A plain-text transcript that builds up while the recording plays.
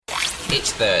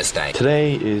It's Thursday.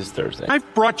 Today is Thursday.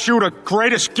 I've brought you the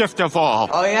greatest gift of all.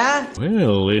 Oh, yeah?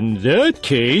 Well, in that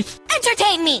case...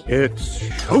 Entertain me! It's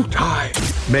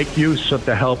showtime. Make use of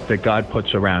the help that God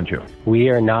puts around you. We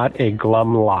are not a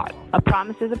glum lot. A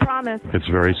promise is a promise. It's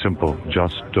very simple.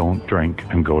 Just don't drink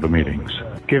and go to meetings.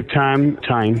 Give time.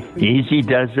 Easy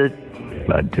does it,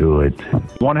 but do it.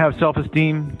 Want to have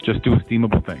self-esteem? Just do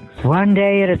esteemable things. One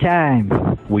day at a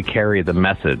time. We carry the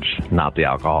message, not the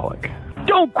alcoholic.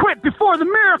 Don't quit before the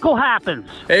miracle happens.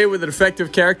 Hey, with the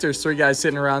Defective Characters, three guys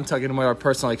sitting around talking about our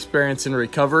personal experience in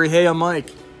recovery. Hey, I'm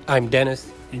Mike. I'm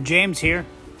Dennis. And James here.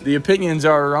 The opinions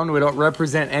are our own. We don't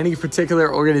represent any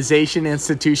particular organization,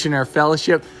 institution, or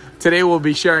fellowship. Today we'll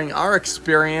be sharing our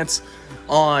experience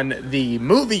on the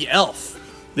movie Elf,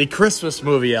 the Christmas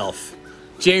movie Elf.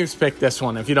 James picked this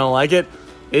one. If you don't like it,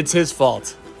 it's his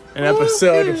fault. An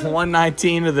episode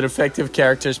 119 of the Defective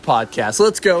Characters podcast.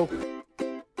 Let's go.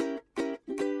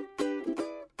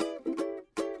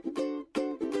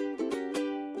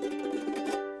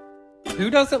 Who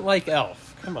doesn't like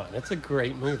Elf? Come on, it's a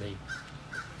great movie.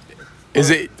 Is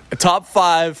it a top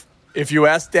 5, if you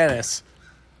ask Dennis,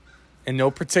 in no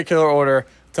particular order,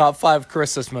 top 5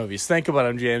 Christmas movies? Think about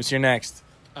them, James. You're next.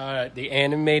 The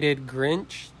animated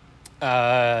Grinch,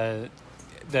 the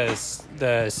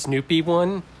Snoopy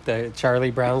one, the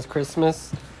Charlie Brown's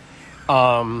Christmas,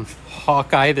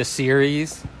 Hawkeye the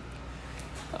series.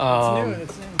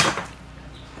 It's new.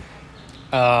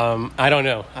 I don't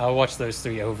know. I'll watch those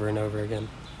 3 over and over again.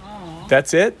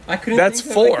 That's it? That's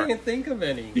 4. I can't think of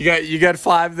any. You got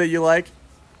 5 that you like?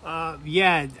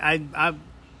 Yeah, I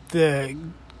the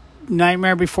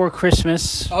Nightmare Before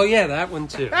Christmas. Oh yeah, that one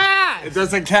too. It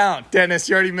doesn't count, Dennis.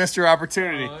 You already missed your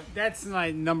opportunity. That's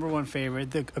my number 1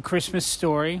 favorite. A Christmas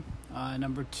Story,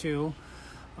 number 2.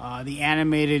 The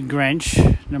Animated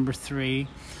Grinch, number 3.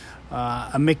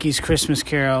 A Mickey's Christmas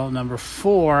Carol, number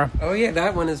 4. Oh yeah,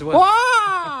 that one as well.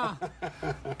 Wah!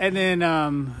 And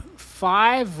then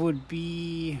 5 would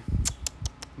be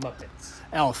Muppets.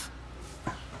 Elf.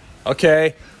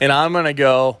 Okay, and I'm gonna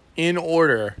go in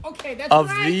order of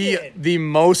the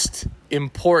most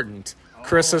important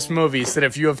Christmas movies that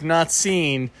if you have not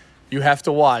seen, you have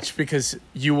to watch because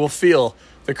you will feel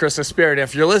the Christmas spirit.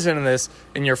 If you're listening to this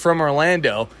and you're from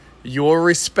Orlando, you will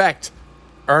respect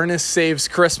Ernest Saves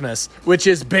Christmas, which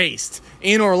is based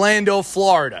in Orlando,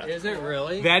 Florida. Is it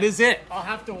really? That is it. I'll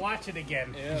have to watch it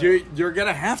again. Yeah. You're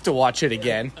gonna have to watch it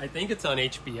again. I think it's on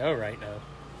HBO right now.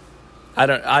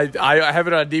 I have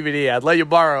it on DVD. I'd let you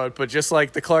borrow it, but just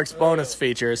like the Clark's bonus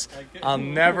features, I'll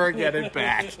never get it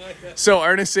back. So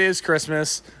Ernest Saves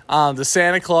Christmas, the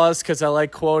Santa Claus, because I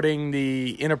like quoting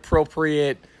the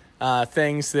inappropriate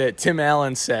things that Tim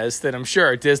Allen says that I'm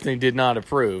sure Disney did not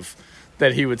approve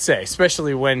that he would say,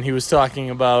 especially when he was talking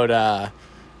about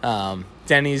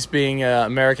Denny's being an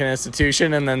American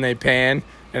institution, and then they pan,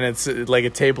 and it's like a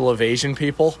table of Asian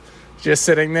people just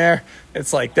sitting there.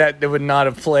 It's like that would not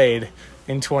have played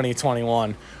in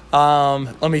 2021.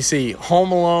 Let me see.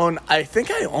 Home Alone. I think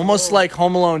I almost like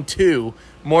Home Alone 2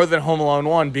 more than Home Alone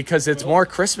 1 because it's more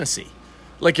Christmassy.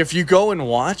 Like if you go and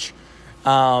watch,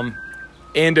 and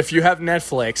if you have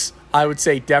Netflix, I would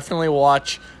say definitely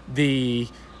watch the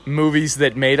movies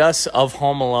that made us of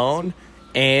Home Alone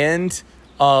and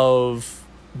of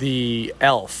the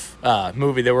Elf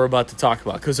movie that we're about to talk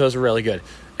about because those are really good.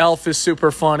 Elf is super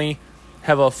funny.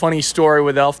 Have a funny story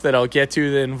with Elf that I'll get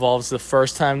to that involves the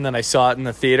first time that I saw it in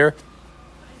the theater.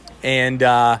 And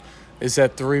is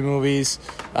that 3 movies,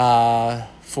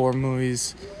 4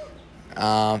 movies,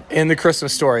 and the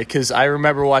Christmas Story because I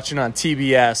remember watching on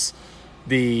TBS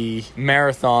the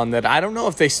marathon that I don't know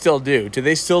if they still do. Do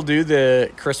they still do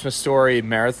the Christmas Story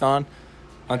marathon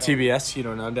on TBS? You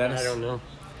don't know, Dennis? I don't know.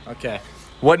 Okay.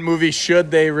 What movie should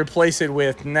they replace it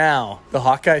with now? The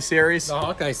Hawkeye series? The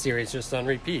Hawkeye series just on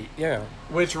repeat, yeah.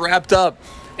 Which wrapped up.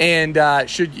 And do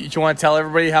you want to tell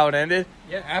everybody how it ended?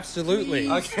 Yeah, absolutely.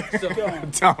 Okay.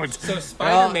 Don't. So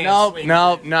Spider-Man.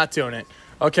 No, not doing it.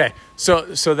 Okay. So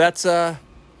that's it.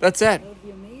 That would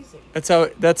be amazing.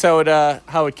 That's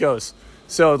how it goes.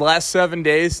 So the last 7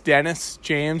 days, Dennis,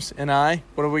 James, and I.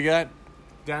 What do we got?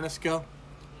 Dennis, go.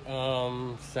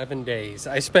 7 days.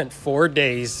 I spent 4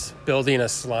 days building a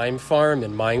slime farm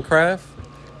in Minecraft,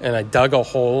 and I dug a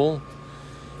hole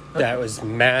that was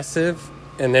massive,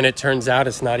 and then it turns out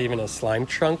it's not even a slime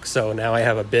chunk, so now I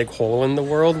have a big hole in the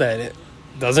world that it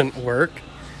doesn't work.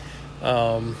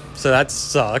 So that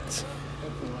sucked.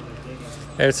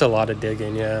 It's a lot of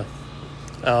digging, yeah.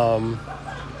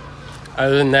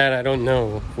 Other than that, I don't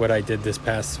know what I did this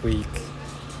past week.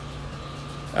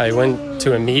 I went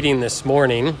to a meeting this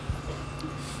morning,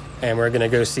 and we're going to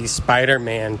go see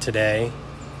Spider-Man today.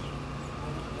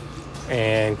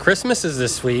 And Christmas is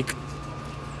this week.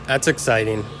 That's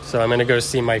exciting. So I'm going to go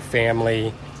see my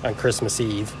family on Christmas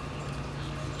Eve.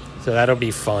 So that'll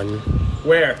be fun.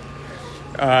 Where?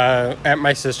 At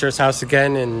my sister's house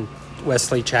again in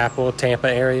Wesley Chapel,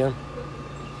 Tampa area,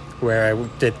 where I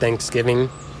did Thanksgiving.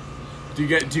 Do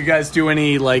you guys do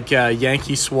any like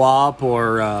Yankee swap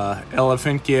or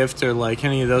elephant gift or like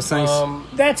any of those things?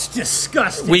 That's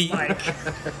disgusting, Mike.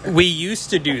 We used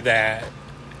to do that,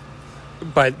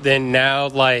 but then now,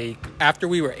 like after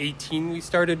we were 18, we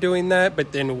started doing that.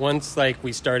 But then once like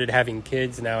we started having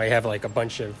kids, now I have a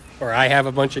bunch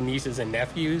of nieces and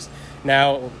nephews.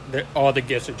 Now all the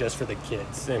gifts are just for the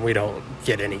kids, and we don't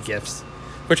get any gifts,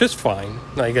 which is fine.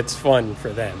 Like it's fun for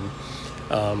them.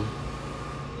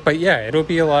 But yeah, it'll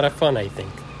be a lot of fun, I think.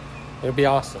 It'll be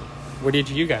awesome. What did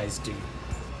you guys do?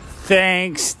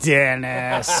 Thanks,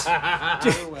 Dennis.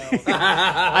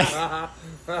 I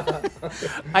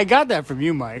got that from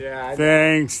you, Mike. Yeah,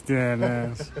 thanks,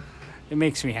 Dennis. It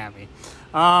makes me happy.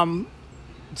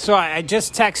 So I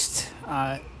just text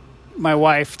my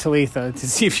wife, Talitha, to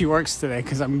see if she works today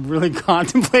because I'm really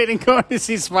contemplating going to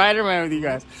see Spider-Man with you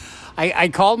guys. I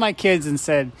called my kids and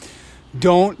said,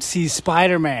 don't see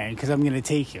Spider-Man because I'm going to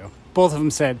take you. Both of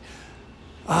them said,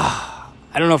 I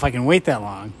don't know if I can wait that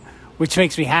long, which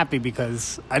makes me happy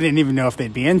because I didn't even know if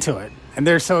they'd be into it. And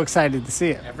they're so excited to see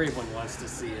it. Everyone wants to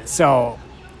see it. So,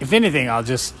 if anything, I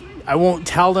won't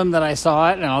tell them that I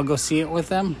saw it and I'll go see it with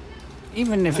them.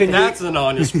 Even if that's an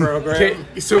honest program.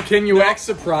 Can you act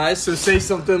surprised? So say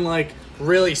something like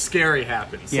really scary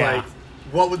happens. Yeah. Like,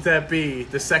 what would that be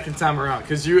the second time around?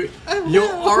 Because you'll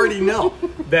already know.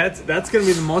 That's going to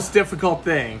be the most difficult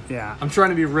thing. Yeah. I'm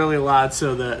trying to be really loud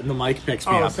so the mic picks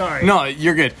me up. Oh, sorry. No,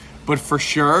 you're good. But for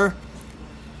sure,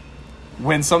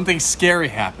 when something scary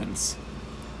happens,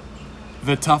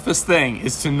 the toughest thing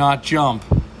is to not jump.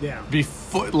 Yeah.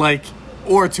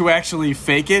 Or to actually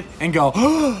fake it and go,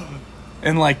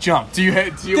 and jump.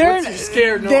 What's your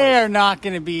scared noise? They're not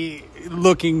going to be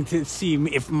looking to see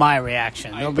if my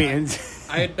reaction. They'll be.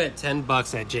 I had bet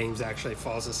 $10 that James actually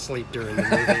falls asleep during the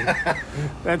movie.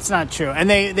 That's not true. And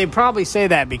they probably say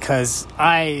that because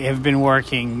I have been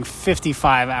working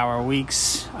 55-hour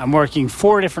weeks. I'm working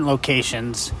 4 different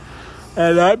locations,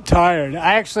 and I'm tired.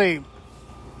 I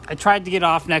tried to get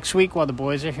off next week while the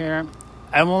boys are here.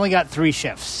 I've only got 3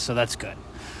 shifts, so that's good.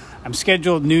 I'm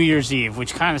scheduled New Year's Eve,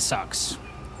 which kind of sucks.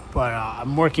 But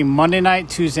I'm working Monday night,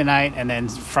 Tuesday night, and then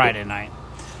Friday night.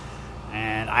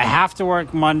 And I have to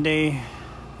work Monday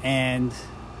and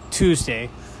Tuesday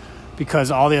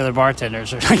because all the other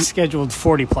bartenders are scheduled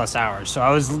 40-plus hours. So I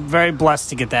was very blessed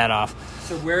to get that off.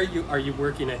 So where are you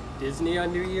working at Disney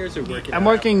on New Year's or working? I'm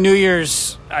working New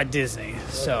Year's at Disney.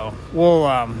 So we'll.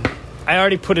 I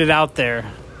already put it out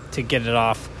there to get it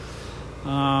off.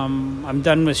 I'm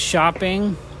done with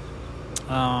shopping.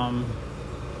 I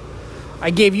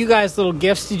gave you guys little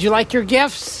gifts. Did you like your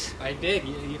gifts? I did.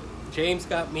 James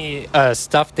got me a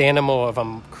stuffed animal of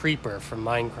a creeper from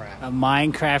Minecraft. A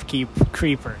Minecraft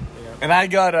creeper. Yeah. And I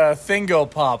got a Thingo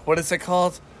Pop. What is it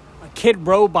called? A Kid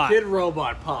Robot. Kid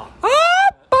Robot Pop. Oh,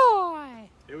 boy!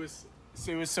 It was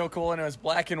so cool, and it was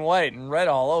black and white and red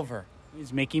all over.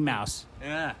 It's Mickey Mouse.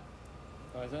 Yeah.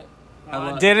 Oh, is it?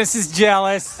 Dennis is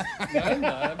jealous. No, I'm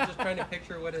not. I'm just trying to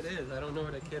picture what it is. I don't know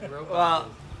what a Kid Robot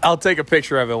is. I'll take a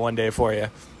picture of it one day for you.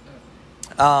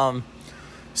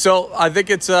 So I think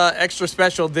it's extra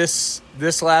special. This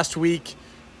last week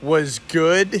was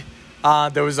good.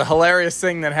 There was a hilarious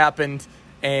thing that happened,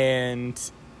 and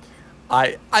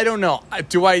I don't know.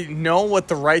 Do I know what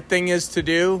the right thing is to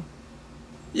do?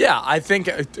 Yeah,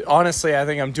 honestly, I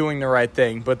think I'm doing the right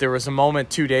thing. But there was a moment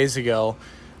 2 days ago,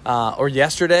 or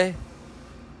yesterday,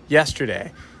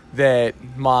 that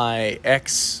my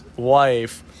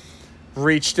ex-wife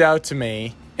reached out to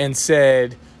me and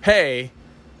said, hey,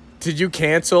 did you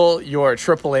cancel your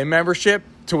AAA membership?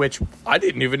 To which I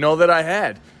didn't even know that I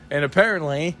had. And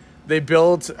apparently they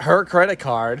billed her credit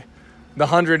card the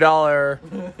 $100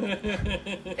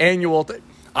 annual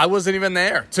I wasn't even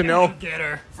there to know. Get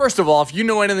her. First of all, if you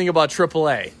know anything about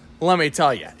AAA, let me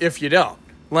tell you. If you don't,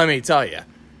 let me tell you.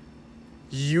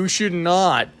 You should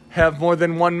not have more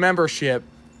than one membership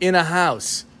in a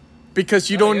house because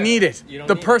you don't need it.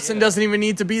 The person doesn't even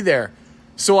need to be there.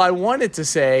 So I wanted to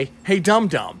say, hey,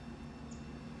 dum-dum.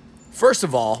 First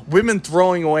of all, we've been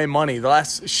throwing away money. The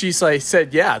last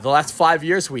 5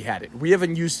 years we had it. We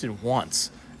haven't used it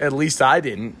once. At least I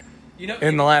didn't.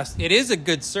 It is a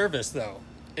good service, though.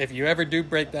 If you ever do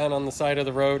break down on the side of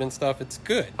the road and stuff, it's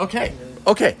good. Okay.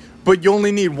 But you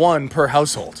only need one per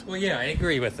household. Well, yeah, I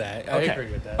agree with that.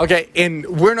 Okay,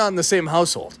 and we're not in the same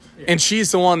household. Yeah. And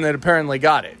she's the one that apparently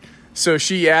got it. So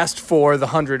she asked for the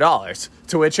 $100,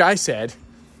 to which I said,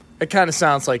 it kind of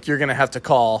sounds like you're going to have to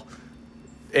call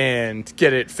and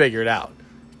get it figured out,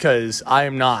 because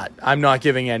I'm not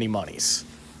giving any monies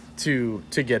to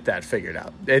get that figured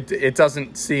out. It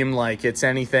doesn't seem like it's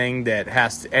anything that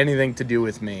has anything to do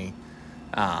with me.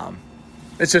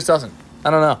 It just doesn't. I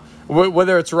don't know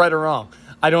whether it's right or wrong.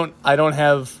 I don't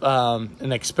have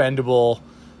an expendable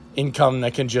income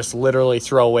that can just literally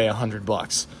throw away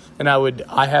 $100. And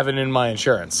I have it in my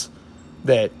insurance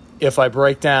that if I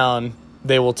break down,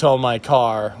 they will tow my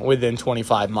car within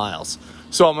 25 miles.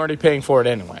 So I'm already paying for it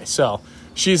anyway. So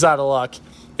she's out of luck.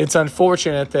 It's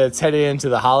unfortunate that it's headed into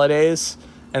the holidays,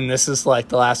 and this is like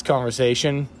the last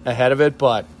conversation ahead of it,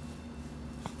 but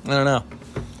I don't know.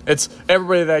 It's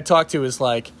everybody that I talk to is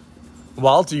like,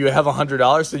 well, do you have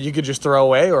 $100 that you could just throw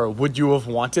away, or would you have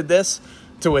wanted this?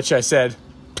 To which I said,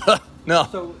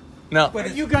 no. No. Are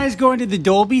you guys going to the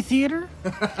Dolby Theater?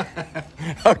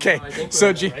 Okay, No, so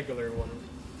regular one.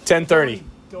 10:30.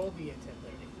 Dolby at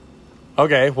 10:30.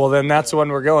 Okay, well then that's the one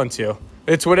we're going to.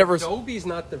 It's whatever. Dolby's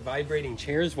not the vibrating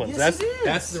chairs ones. Yes, it is.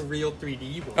 That's the real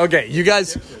 3D one. Okay, you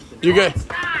guys.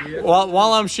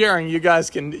 While I'm sharing, you guys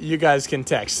can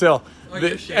text. So,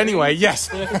 you're sharing? anyway, yes.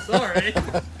 Sorry.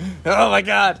 Oh my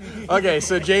God. Okay,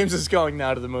 so James is going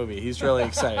now to the movie. He's really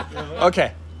excited.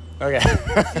 Okay.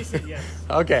 She said yes.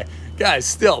 Okay, guys,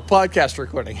 still podcast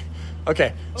recording.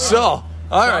 Okay, so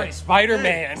all right.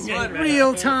 Spider-Man.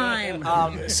 Real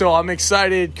time. So I'm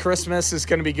excited. Christmas is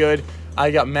going to be good.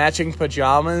 I got matching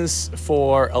pajamas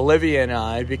for Olivia and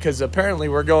I because apparently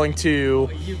we're going to.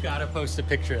 You gotta post a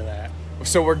picture of that.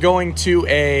 So we're going to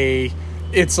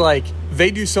it's like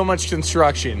they do so much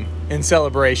construction in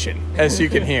Celebration, as you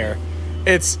can hear.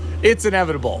 It's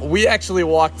inevitable. We actually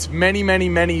walked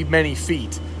many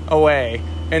feet away,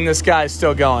 and this guy's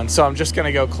still going. So I'm just going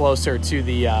to go closer to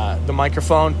the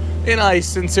microphone, and I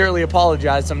sincerely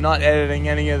apologize. I'm not editing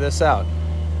any of this out.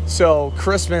 So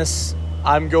Christmas,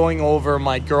 I'm going over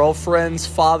my girlfriend's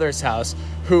father's house,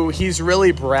 who he's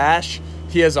really brash.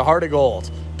 He has a heart of gold,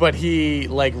 but he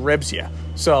like ribs you.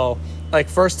 So like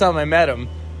first time I met him,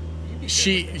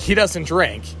 he doesn't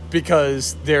drink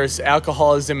because there's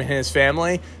alcoholism in his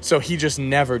family. So he just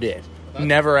never did.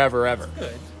 Never, ever.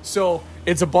 Good. So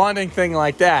it's a bonding thing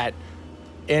like that.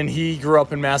 And he grew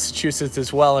up in Massachusetts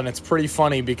as well. And it's pretty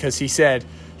funny because he's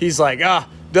like,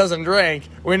 doesn't drink.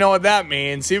 We know what that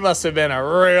means. He must have been a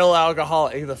real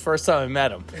alcoholic the first time I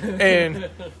met him. And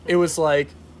it was like,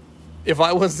 if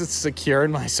I wasn't secure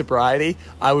in my sobriety,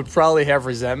 I would probably have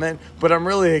resentment. But I'm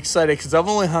really excited because I've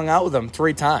only hung out with him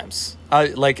 3 times.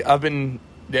 I've been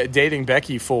dating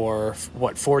Becky for,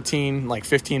 15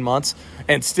 months.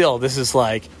 And still, this is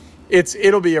like,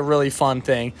 it'll be a really fun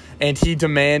thing. And he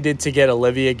demanded to get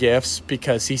Olivia gifts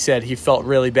because he said he felt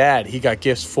really bad. He got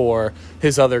gifts for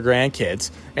his other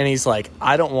grandkids. And he's like,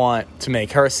 I don't want to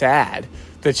make her sad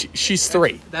that she's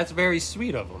 3. That's very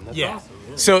sweet of him. That's awesome.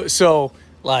 Yeah. So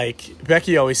like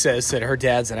Becky always says that her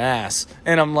dad's an ass.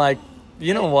 And I'm like,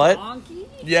 you know what? Donkey?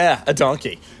 Yeah, a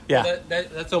donkey. Yeah.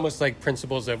 That's almost like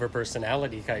principles over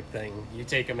personality type thing. You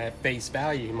take him at face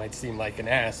value, he might seem like an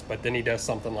ass, but then he does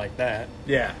something like that.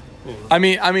 Yeah. I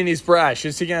mean, he's brash.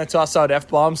 Is he going to toss out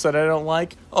F-bombs that I don't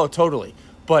like? Oh, totally.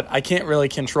 But I can't really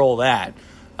control that.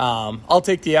 I'll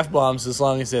take the F-bombs as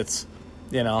long as it's,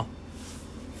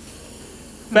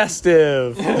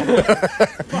 festive.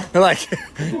 Like,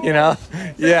 yeah.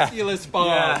 Fabulous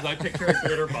bombs. Yeah. I picture a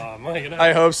glitter bomb.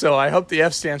 I hope so. I hope the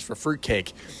F stands for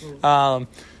fruitcake.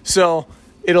 So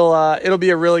it'll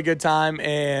be a really good time.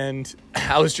 And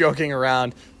I was joking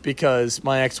around because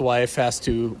my ex-wife has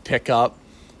to pick up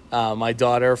my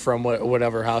daughter from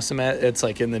whatever house I'm at. It's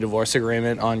like in the divorce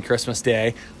agreement on Christmas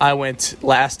Day. I went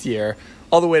last year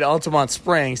all the way to Altamont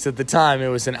Springs. At the time, it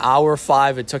was an hour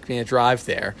 5 it took me to drive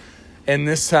there. And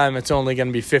this time, it's only going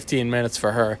to be 15 minutes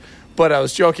for her. But I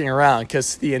was joking around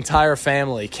because the entire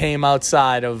family came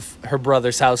outside of her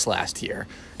brother's house last year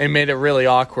and made it really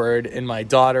awkward. And my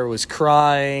daughter was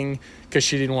crying because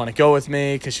she didn't want to go with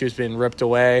me because she was being ripped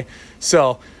away.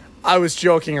 So I was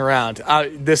joking around.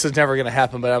 This is never going to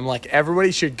happen, but I'm like,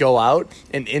 everybody should go out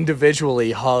and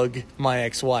individually hug my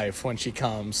ex-wife when she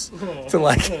comes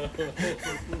to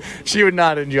she would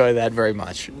not enjoy that very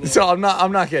much. So I'm not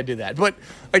going to do that. But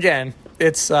again,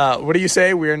 it's, what do you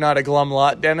say? We are not a glum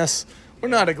lot, Dennis? We're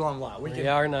not a glum lot. We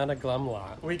are not a glum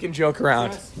lot. We can joke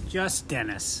around. Just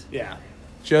Dennis. Yeah.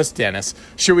 Just Dennis.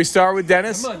 Should we start with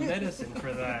Dennis? I'm on medicine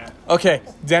for that. Okay,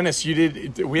 Dennis,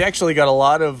 we actually got a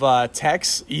lot of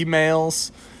texts,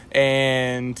 emails,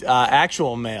 and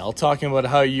actual mail talking about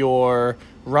how your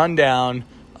rundown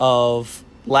of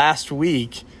last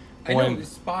week I know, it was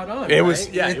spot on. It was,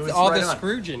 right? yeah, It's it was all right the on.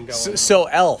 Scrooging going on. So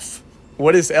Elf.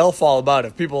 What is Elf all about?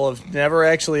 If people have never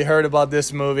actually heard about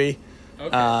this movie,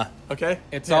 okay?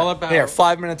 It's all about... Here,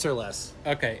 5 minutes or less.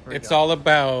 Okay, it's all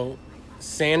about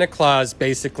Santa Claus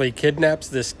basically kidnaps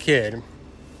this kid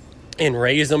and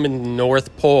raises him in the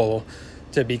North Pole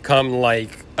to become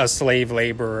like a slave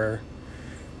laborer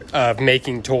of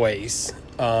making toys.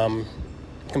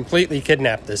 Completely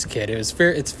kidnapped this kid. It's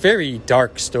a very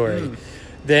dark story.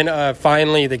 Then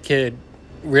finally the kid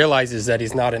realizes that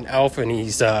he's not an elf and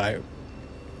he's a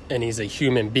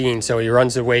human being, so he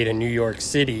runs away to New York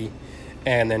City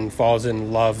and then falls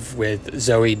in love with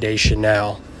Zooey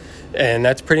Deschanel. And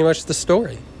that's pretty much the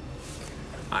story.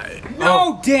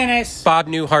 Dennis! Bob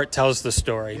Newhart tells the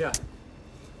story. Yeah.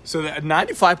 So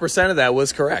 95% of that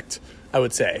was correct, I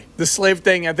would say. The slave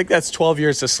thing, I think that's 12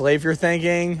 years a slave you're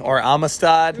thinking, or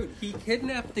Amistad. Dude, he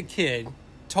kidnapped the kid,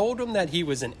 told him that he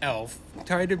was an elf,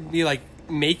 tried to be like,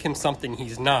 make him something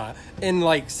he's not, and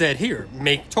like said, here,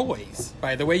 make toys.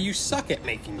 By the way, you suck at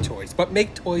making toys, but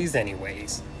make toys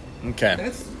anyways.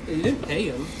 Okay. You didn't pay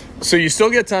him. So you still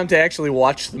get time to actually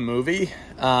watch the movie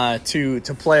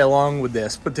to play along with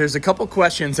this. But there's a couple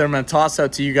questions that I'm going to toss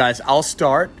out to you guys. I'll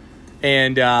start,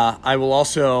 and I will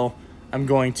also, I'm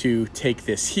going to take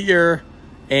this here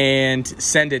and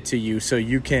send it to you so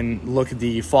you can look at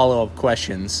the follow-up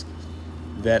questions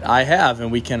that I have,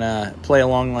 and we can play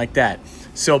along like that.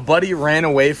 So Buddy ran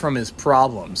away from his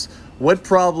problems. What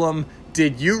problem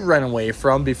did you run away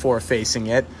from before facing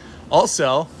it?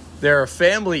 Also, there are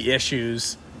family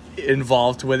issues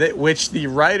involved with it, which the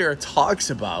writer talks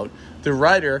about. The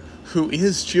writer, who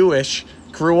is Jewish,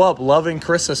 grew up loving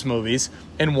Christmas movies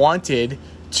and wanted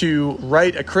to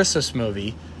write a Christmas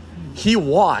movie. He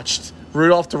watched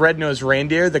Rudolph the Red-Nosed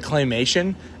Reindeer, the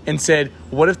claymation, and said,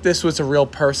 what if this was a real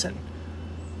person?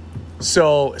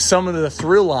 So some of the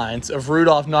through lines of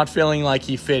Rudolph not feeling like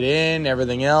he fit in,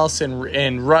 everything else,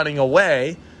 and running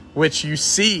away, which you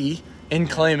see in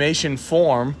claymation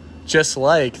form, just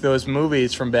like those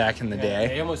movies from back in the day.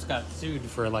 They almost got sued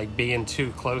for like being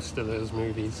too close to those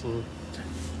movies.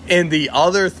 And the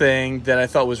other thing that I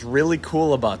thought was really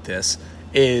cool about this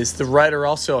is the writer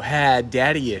also had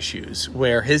daddy issues,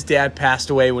 where his dad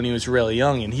passed away when he was really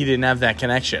young and he didn't have that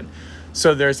connection.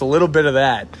 So there's a little bit of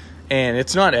that. And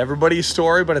it's not everybody's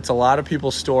story, but it's a lot of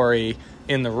people's story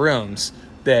in the rooms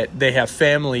that they have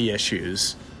family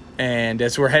issues. And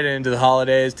as we're heading into the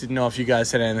holidays, didn't know if you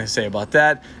guys had anything to say about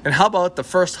that. And how about the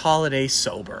first holiday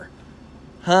sober?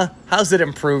 Huh? How's it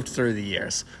improved through the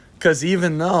years? Because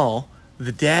even though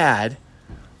the dad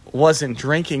wasn't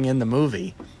drinking in the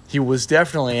movie, he was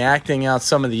definitely acting out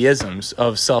some of the isms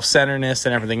of self-centeredness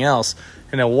and everything else.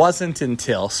 And it wasn't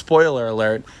until, spoiler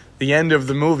alert, the end of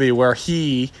the movie where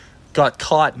he got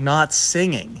caught not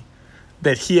singing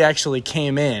that he actually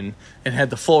came in and had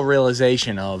the full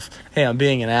realization of, hey, I'm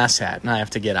being an asshat and I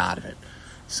have to get out of it.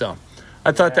 So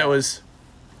I thought that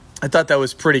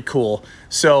was pretty cool.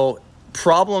 So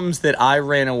problems that I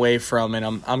ran away from,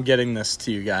 and I'm getting this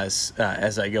to you guys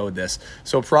as I go with this.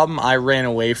 So a problem I ran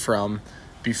away from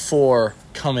before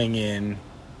coming in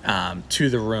to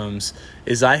the rooms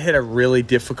is I had a really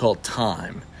difficult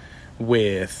time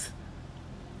with,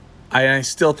 I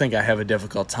still think I have a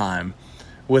difficult time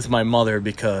with my mother,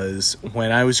 because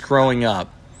when I was growing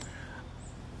up,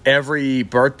 every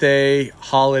birthday,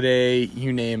 holiday,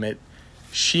 you name it,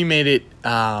 she made it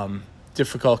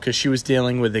difficult because she was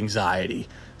dealing with anxiety.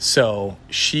 So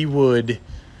she would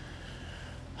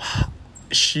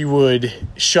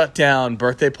shut down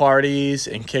birthday parties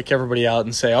and kick everybody out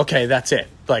and say, okay, that's it.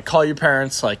 Like, call your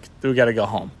parents, like, we got to go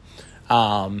home.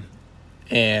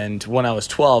 And when I was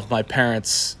 12, my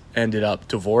parents ended up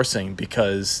divorcing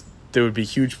because there would be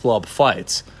huge blow-up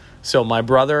fights. So my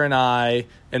brother and I,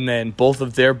 and then both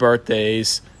of their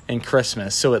birthdays and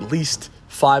Christmas, so at least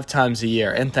 5 times a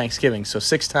year, and Thanksgiving, so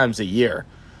 6 times a year,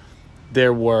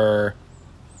 there were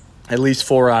at least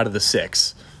 4 out of the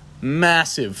 6.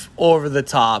 Massive,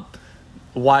 over-the-top,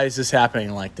 why is this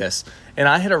happening like this? And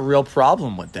I had a real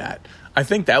problem with that. I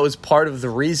think that was part of the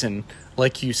reason,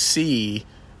 like you see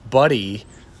Buddy,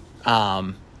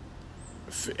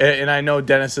 and I know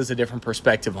Dennis has a different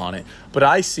perspective on it, but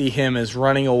I see him as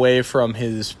running away from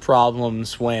his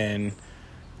problems when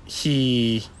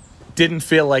he didn't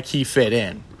feel like he fit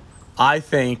in. I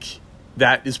think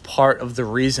that is part of the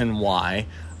reason why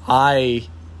I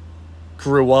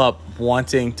grew up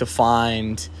wanting to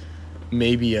find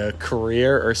maybe a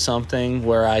career or something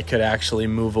where I could actually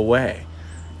move away.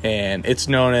 And it's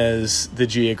known as the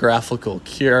geographical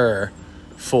cure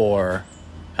for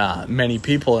many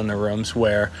people in the rooms,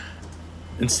 where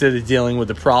instead of dealing with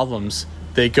the problems,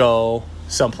 they go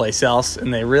someplace else,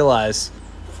 and they realize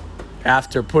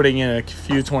after putting in a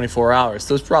few 24 hours,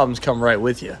 those problems come right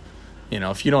with you.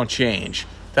 If you don't change,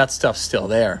 that stuff's still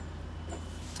there.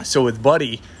 So with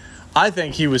Buddy, I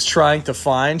think he was trying to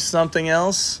find something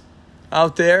else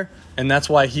out there, and that's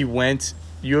why he went.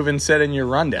 You even said in your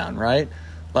rundown, right?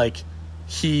 Like,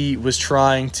 he was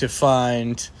trying to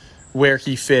find where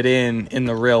he fit in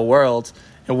the real world.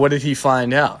 And what did he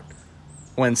find out?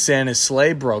 When Santa's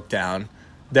sleigh broke down,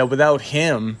 that without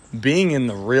him being in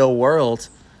the real world,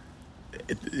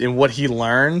 in what he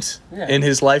learned in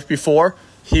his life before,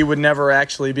 he would never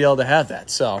actually be able to have that.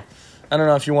 So, I don't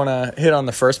know if you want to hit on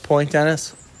the first point,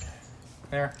 Dennis.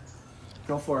 There.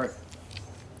 Go for it.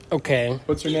 Okay.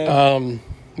 What's your name?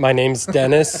 My name's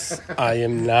Dennis. I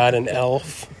am not an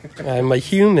elf. I'm a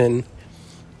human.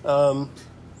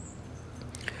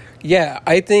 Yeah,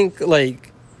 I think,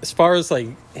 like, as far as, like,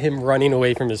 him running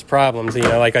away from his problems,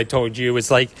 like I told you,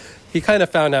 it's like he kind of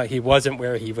found out he wasn't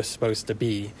where he was supposed to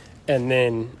be. And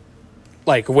then,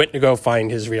 like, went to go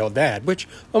find his real dad, which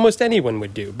almost anyone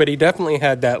would do. But he definitely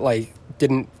had that, like,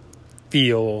 didn't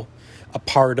feel a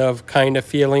part of kind of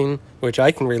feeling, which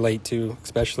I can relate to,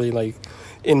 especially, like,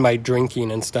 in my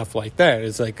drinking and stuff like that.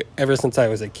 It's like, ever since I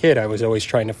was a kid, I was always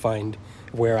trying to find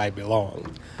where I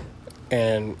belonged.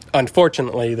 And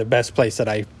unfortunately, the best place that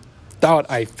I thought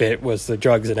I fit was the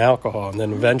drugs and alcohol. And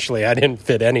then eventually I didn't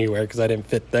fit anywhere because I didn't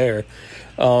fit there.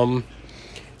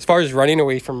 As far as running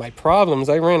away from my problems,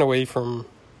 I ran away from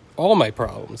all my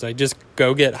problems. I just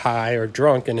go get high or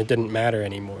drunk and it didn't matter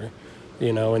anymore,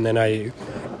 and then I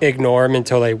ignore them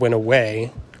until they went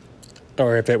away.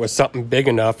 Or if it was something big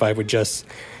enough, I would just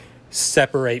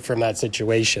separate from that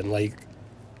situation, like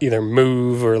either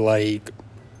move or like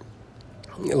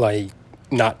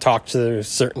not talk to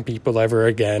certain people ever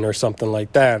again or something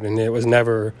like that. And it was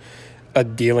never a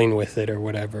dealing with it or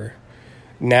whatever.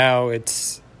 Now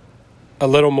it's a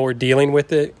little more dealing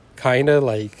with it, kind of.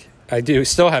 Like, I do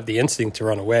still have the instinct to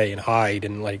run away and hide,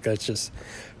 and like that's just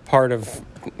part of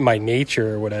my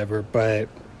nature or whatever. But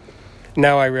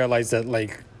now I realize that,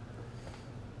 like,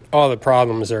 all the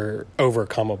problems are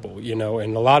overcomeable,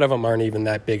 and a lot of them aren't even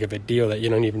that big of a deal that you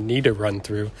don't even need to run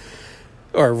through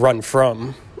or run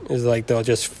from. Is like they'll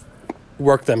just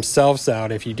work themselves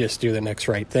out if you just do the next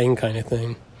right thing, kind of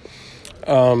thing.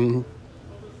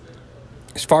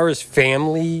 As far as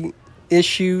family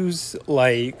issues,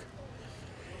 like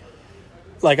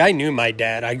I knew my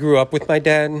dad. I grew up with my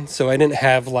dad, so I didn't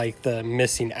have like the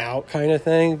missing out kind of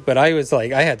thing. But I was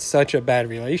like, I had such a bad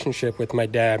relationship with my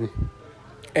dad,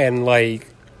 and like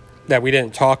that we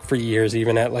didn't talk for years,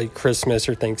 even at like Christmas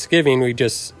or Thanksgiving. We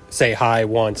just say hi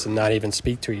once and not even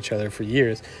speak to each other for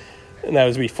years. And that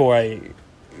was before I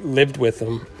lived with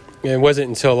him. And it wasn't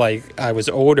until like I was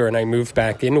older and I moved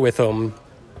back in with him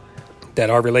that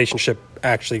our relationship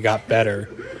actually got better,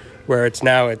 where it's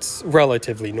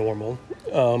relatively normal.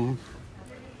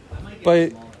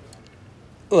 But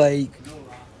like,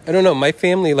 I don't know, my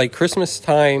family, like Christmas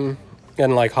time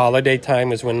and like holiday time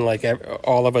was when like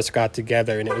all of us got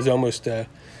together, and it was almost a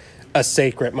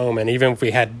sacred moment. Even if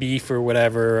we had beef or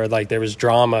whatever, or like there was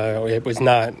drama, it was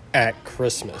not at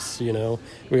Christmas, we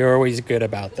were always good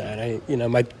about that. I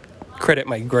credit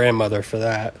my grandmother for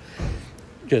that,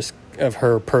 just of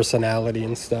her personality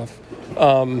and stuff.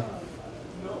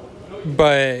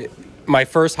 But my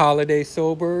first holiday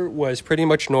sober was pretty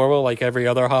much normal, like every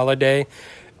other holiday.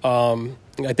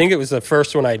 I think it was the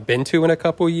first one I'd been to in a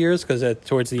couple of years, because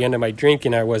towards the end of my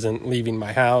drinking, I wasn't leaving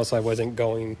my house. I wasn't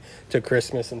going to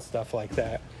Christmas and stuff like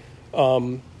that.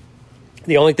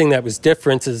 The only thing that was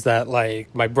different is that,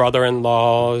 like, my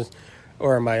brother-in-law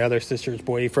or my other sister's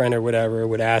boyfriend or whatever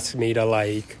would ask me to,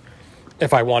 like,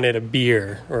 if I wanted a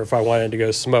beer or if I wanted to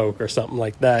go smoke or something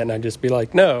like that. And I'd just be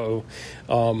like, no,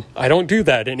 I don't do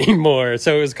that anymore.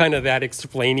 So it was kind of that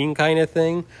explaining kind of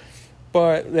thing.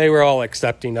 But they were all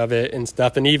accepting of it and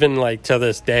stuff. And even, like, to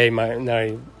this day,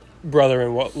 my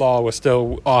brother-in-law will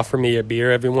still offer me a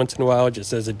beer every once in a while,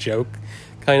 just as a joke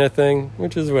kind of thing,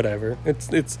 which is whatever.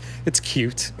 It's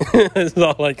cute. That's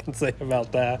all I can say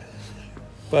about that.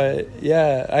 But,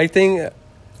 yeah, I think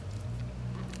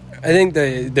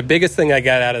the biggest thing I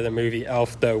got out of the movie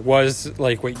Elf, though, was,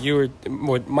 like,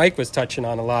 what Mike was touching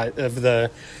on a lot, of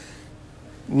the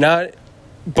not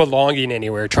belonging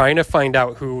anywhere, trying to find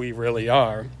out who we really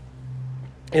are.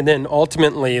 And then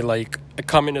ultimately, like, I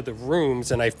come into the rooms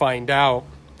and I find out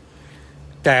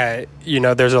that,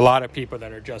 there's a lot of people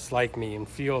that are just like me and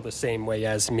feel the same way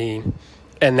as me,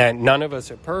 and that none of us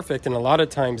are perfect. And a lot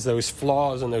of times those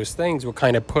flaws and those things will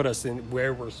kind of put us in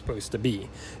where we're supposed to be,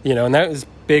 and that was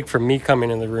big for me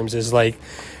coming in the rooms, is like,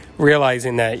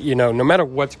 realizing that, you know, no matter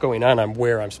what's going on, I'm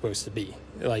where I'm supposed to be.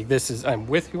 Like, I'm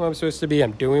with who I'm supposed to be.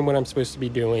 I'm doing what I'm supposed to be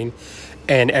doing,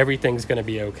 and everything's going to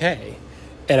be okay.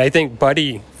 And I think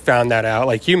Buddy found that out.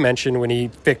 Like you mentioned, when he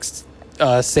fixed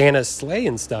Santa's sleigh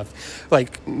and stuff,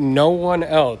 like, no one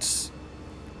else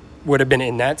would have been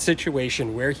in that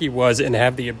situation where he was and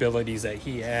have the abilities that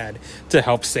he had to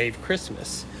help save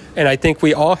Christmas. And I think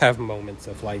we all have moments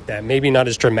of like that. Maybe not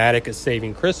as dramatic as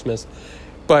saving Christmas,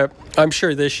 but I'm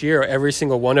sure this year every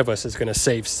single one of us is going to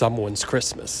save someone's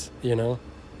Christmas, you know?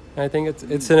 And I think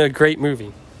it's in a great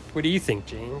movie. What do you think,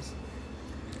 James?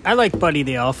 I like Buddy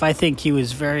the Elf. I think he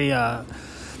was very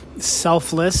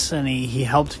selfless, and he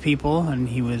helped people, and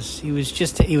he was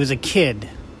a kid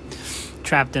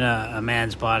trapped in a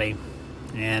man's body.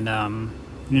 And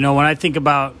you know, when I think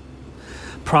about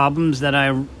problems that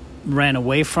I ran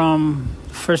away from,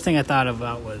 the first thing I thought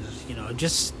about was, you know,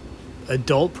 just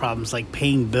adult problems like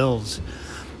paying bills.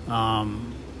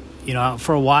 You know,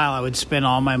 for a while I would spend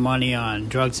all my money on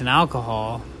drugs and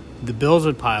alcohol. The bills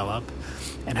would pile up,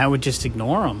 and I would just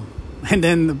ignore them. And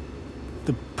then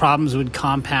the problems would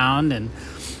compound, and,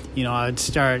 you know, I would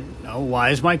start, why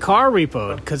is my car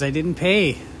repoed? Because I didn't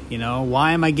pay. You know,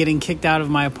 why am I getting kicked out of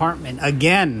my apartment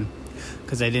again?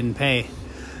 Because I didn't pay.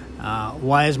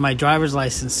 Why is my driver's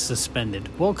license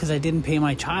suspended? Well, because I didn't pay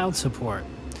my child support.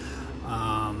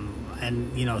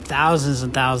 And, you know, thousands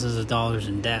and thousands of dollars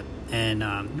in debt. And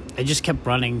I just kept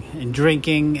running and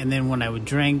drinking. And then when I would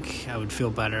drink, I would feel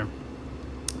better.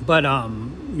 But,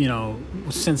 you know,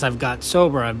 since I've got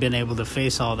sober, I've been able to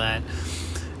face all that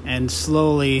and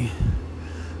slowly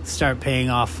start paying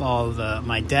off all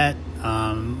my debt.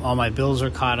 All my bills are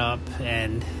caught up,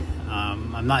 and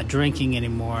I'm not drinking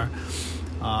anymore.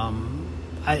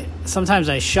 Sometimes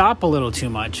I shop a little too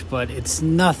much, but it's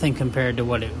nothing compared to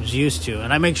what it was used to.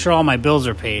 And I make sure all my bills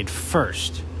are paid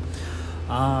first.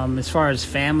 As far as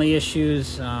family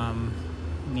issues, you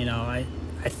know, I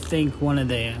think one of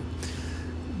the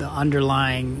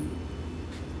underlying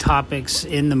topics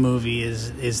in the movie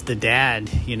is the dad.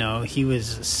 You know, he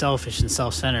was selfish and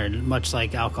self-centered, much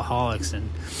like alcoholics, and,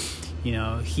 you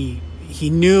know, he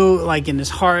knew, like, in his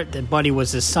heart that Buddy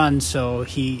was his son, so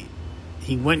he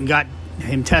went and got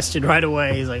him tested right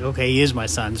away. He's like, okay, he is my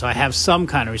son, so I have some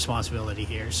kind of responsibility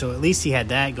here. So at least he had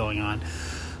that going on.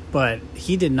 But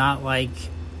he did not like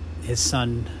his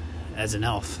son as an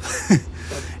elf.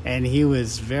 And he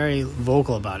was very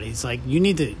vocal about it. He's like, you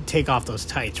need to take off those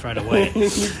tights right away.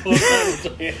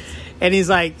 And he's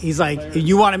like,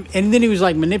 you want to, and then he was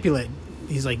like, manipulate.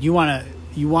 He's like, you want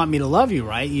me to love you,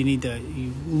 right?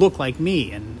 You look like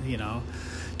me. And, you know,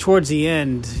 towards the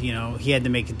end, you know, he had to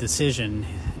make a decision,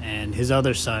 and his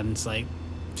other son's like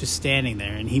just standing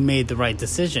there, and he made the right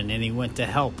decision, and he went to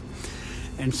help.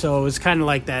 And so it was kind of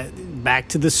like that, back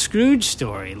to the Scrooge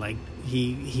story. Like,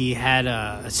 he had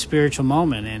a spiritual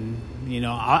moment, and, you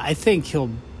know, I think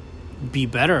he'll be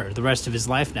better the rest of his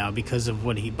life now because of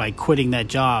by quitting that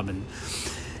job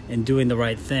and doing the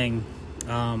right thing.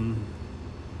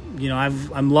 You know,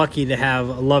 I'm lucky to have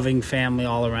a loving family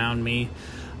all around me.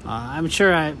 I'm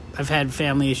sure I've had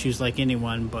family issues like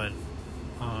anyone, but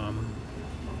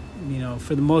you know,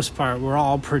 for the most part, we're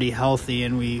all pretty healthy,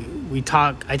 and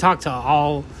I talk to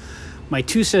all my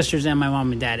two sisters and my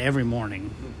mom and dad every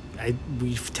morning.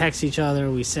 We text each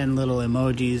other, we send little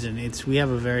emojis, and we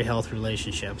have a very healthy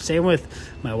relationship. Same with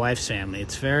my wife's family.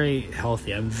 It's very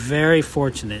healthy. I'm very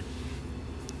fortunate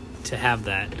to have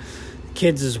that.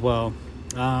 Kids as well.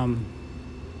 And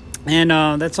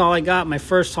that's all I got. My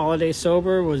first holiday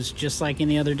sober was just like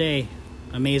any other day.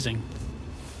 Amazing.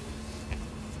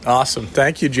 Awesome.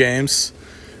 Thank you, James.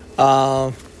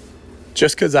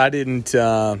 Just because I didn't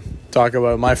talk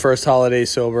about my first holiday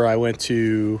sober, I went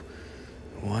to,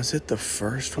 was it the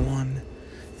first one?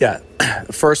 Yeah,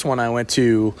 the first one I went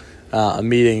to a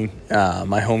meeting,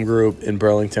 my home group in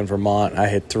Burlington, Vermont. I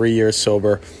had 3 years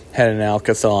sober, had an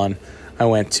alkathon I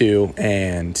went to,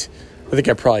 and I think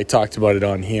I probably talked about it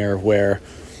on here, where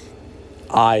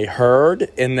I heard,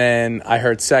 and then I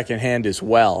heard secondhand as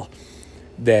well,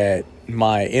 that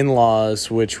my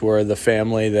in-laws, which were the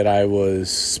family that I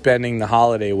was spending the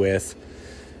holiday with,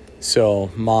 so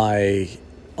my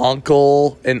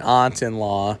uncle and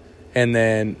aunt-in-law and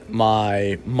then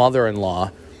my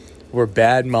mother-in-law, were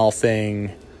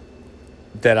bad-mouthing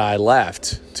that I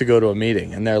left to go to a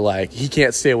meeting. And they're like, he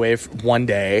can't stay away for one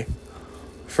day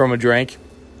from a drink.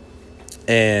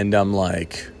 And I'm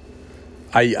like,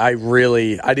 I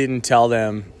didn't tell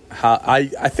them how,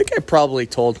 I think I probably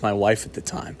told my wife at the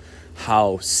time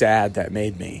how sad that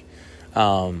made me.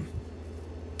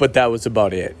 But that was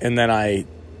about it. And then I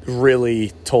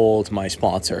really told my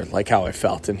sponsor like how I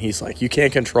felt, and he's like, you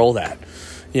can't control that.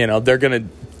 You know, they're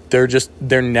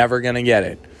never gonna get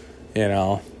it. You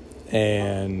know,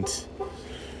 and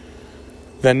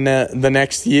then the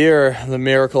next year, the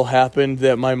miracle happened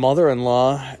that my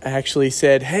mother-in-law actually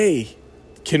said, hey,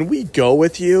 can we go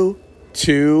with you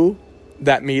to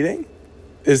that meeting?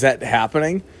 Is that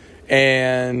happening?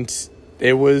 And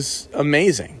it was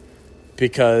amazing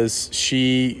because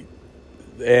she,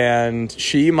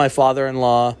 my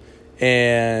father-in-law,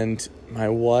 and my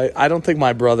wife, I don't think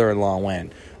my brother-in-law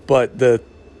went, but the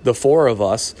four of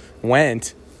us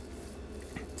went,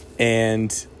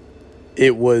 and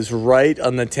it was right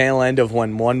on the tail end of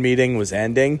when one meeting was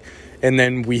ending, and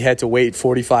then we had to wait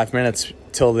 45 minutes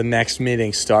till the next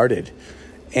meeting started.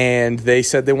 And they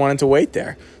said they wanted to wait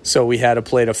there. So we had a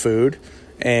plate of food,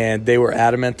 and they were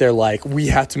adamant. They're like, we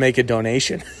have to make a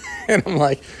donation. And I'm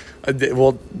like,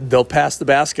 well, they'll pass the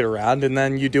basket around, and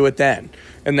then you do it then.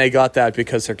 And they got that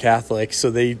because they're Catholic.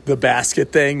 So the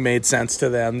basket thing made sense to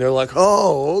them. They're like,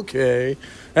 oh, okay.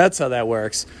 That's how that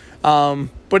works.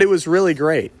 But it was really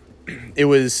great. It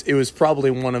was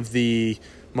probably one of the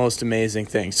most amazing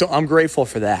things. So I'm grateful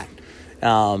for that.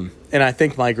 And I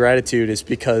think my gratitude is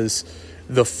because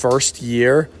the first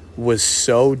year was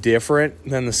so different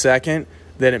than the second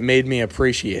that it made me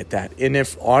appreciate that. And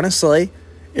if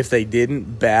they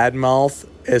didn't badmouth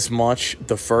as much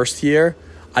the first year,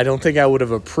 I don't think I would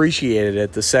have appreciated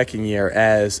it the second year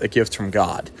as a gift from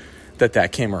God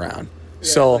that came around. Yeah,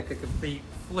 so like a complete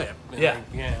flip. Yeah.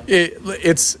 Like,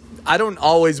 It's I don't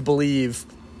always believe,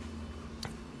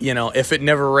 you know, if it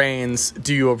never rains,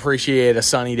 do you appreciate a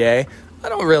sunny day? I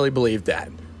don't really believe that.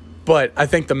 But I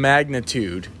think the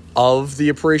magnitude of the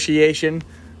appreciation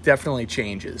definitely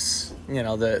changes, you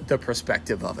know, the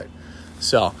perspective of it.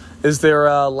 So, is there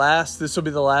this will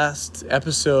be the last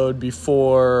episode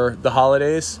before the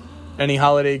holidays. Any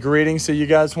holiday greetings that you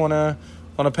guys want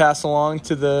to pass along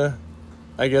to the,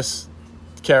 I guess,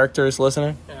 characters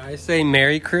listening? I say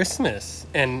Merry Christmas,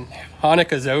 and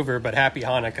Hanukkah's over, but Happy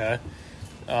Hanukkah,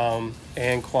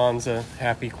 and Kwanzaa,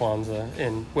 Happy Kwanzaa,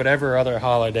 and whatever other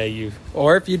holiday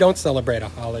or if you don't celebrate a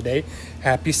holiday,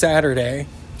 Happy Saturday.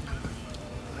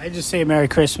 I just say Merry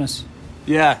Christmas.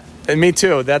 Yeah, and me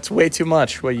too. That's way too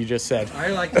much what you just said. I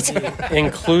like to be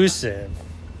inclusive.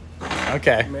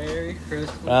 Okay. Merry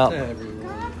Christmas well, to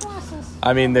everyone.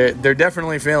 I mean, they're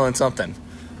definitely feeling something.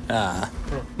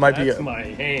 Might That's be my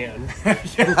hand.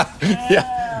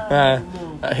 yeah.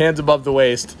 Hands above the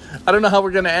waist. I don't know how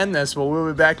we're going to end this, but we'll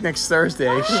be back next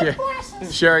Thursday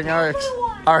sharing our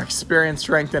experience,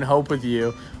 strength, and hope with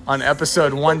you on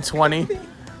episode 120.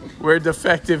 We're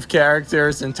defective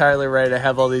characters, entirely ready to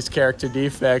have all these character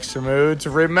defects removed.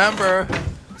 Remember,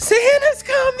 Santa's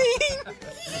coming!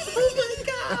 Oh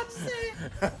my God,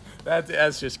 Santa!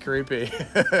 That's just creepy.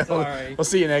 Sorry. We'll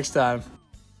see you next time.